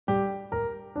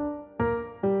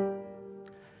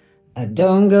I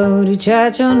don't go to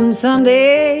church on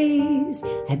Sundays.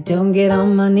 I don't get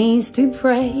on my knees to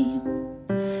pray.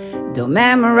 Don't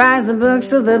memorize the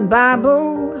books of the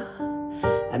Bible.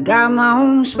 I got my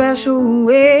own special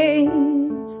ways.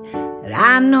 But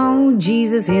I know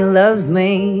Jesus, He loves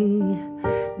me.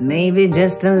 Maybe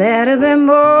just a little bit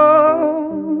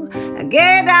more. I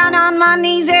get down on my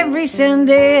knees every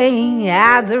Sunday.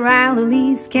 Ads around the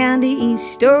least candy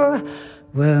store.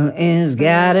 Well, it's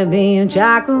gotta be a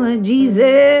chocolate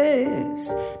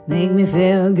Jesus, make me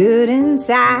feel good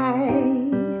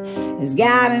inside. It's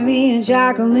gotta be a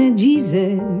chocolate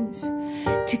Jesus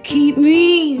to keep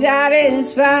me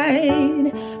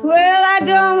satisfied. Well, I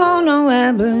don't want no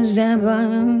apples and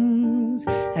buns.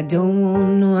 I don't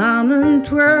want no almond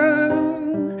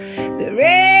twirl. There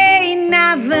ain't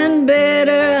nothing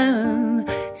better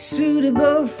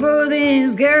suitable for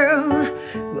this girl.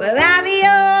 Well, I'm the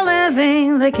only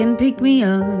thing that can pick me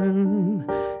up,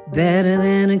 better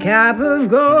than a cup of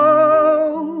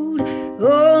gold.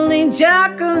 Only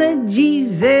chocolate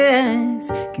Jesus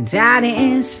can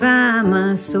satisfy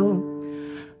my soul.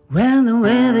 When the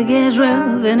weather gets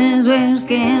rough and his waves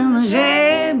can the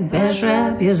shade, best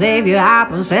wrap your Savior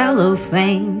apple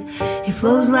cellophane. He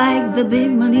flows like the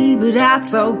big money, but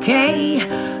that's okay.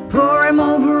 Pour him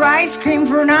over ice cream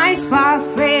for a nice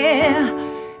parfait.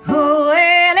 Oh,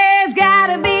 well, it's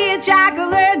gotta be a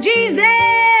chocolate Jesus,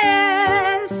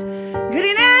 good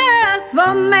enough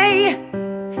for me.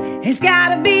 It's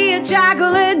gotta be a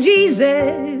chocolate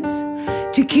Jesus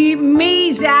to keep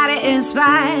me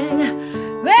satisfied.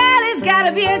 Well, it's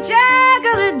gotta be a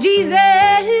chocolate Jesus,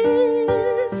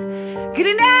 good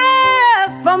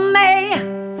enough for me.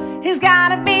 It's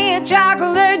gotta be a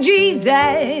chocolate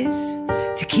Jesus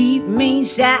to keep me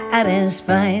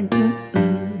satisfied.